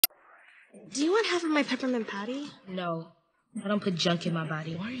Do you want half of my peppermint patty? No, I don't put junk in my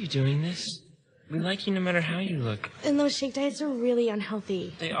body. Why are you doing this? We like you no matter how you look. And those shake diets are really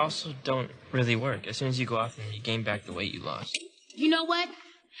unhealthy. They also don't really work. As soon as you go off them, you gain back the weight you lost. You know what?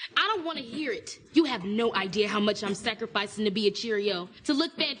 I don't want to hear it. You have no idea how much I'm sacrificing to be a Cheerio, to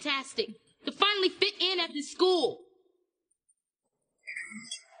look fantastic, to finally fit in at this school.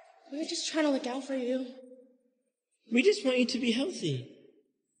 We were just trying to look out for you. We just want you to be healthy.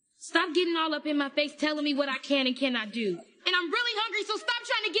 Stop getting all up in my face telling me what I can and cannot do. And I'm really hungry, so stop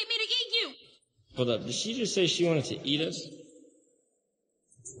trying to get me to eat you. Hold up, did she just say she wanted to eat us?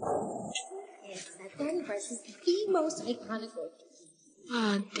 Yes, that Danny verse is the most iconic word.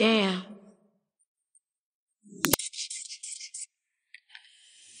 Oh, damn.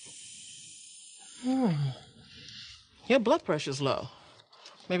 Your blood pressure's low.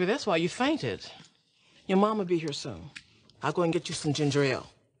 Maybe that's why you fainted. Your mom will be here soon. I'll go and get you some ginger ale.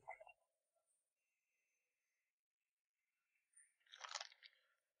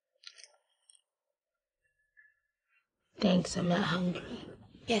 Thanks, I'm not hungry.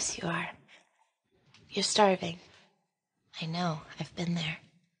 Yes, you are. You're starving. I know, I've been there.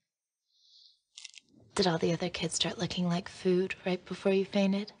 Did all the other kids start looking like food right before you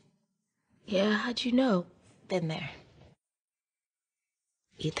fainted? Yeah, how'd you know? Been there.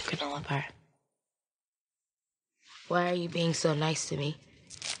 Eat the granola bar. Why are you being so nice to me?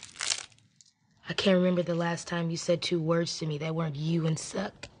 I can't remember the last time you said 2 words to me that weren't you and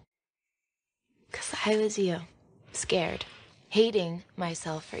suck. 'Cause I was you. Scared. Hating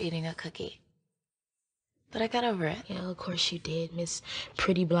myself for eating a cookie. But I got over it. Yeah, of course you did, Miss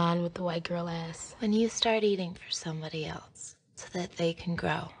Pretty Blonde with the white girl ass. When you start eating for somebody else so that they can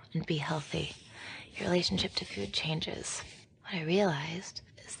grow and be healthy, your relationship to food changes. What I realized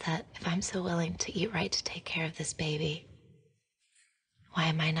is that if I'm so willing to eat right to take care of this baby, why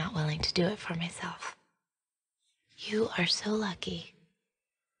am I not willing to do it for myself? You are so lucky.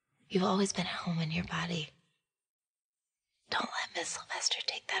 You've always been at home in your body. Don't let Miss Sylvester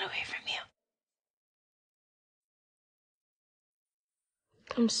take that away from you.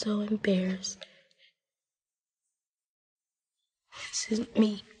 I'm so embarrassed. This is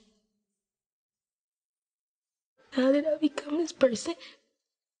me. How did I become this person?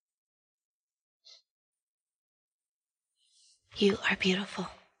 You are beautiful.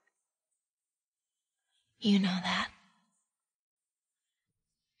 You know that.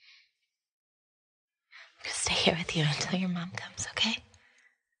 I'm gonna stay here with you until your mom comes, okay?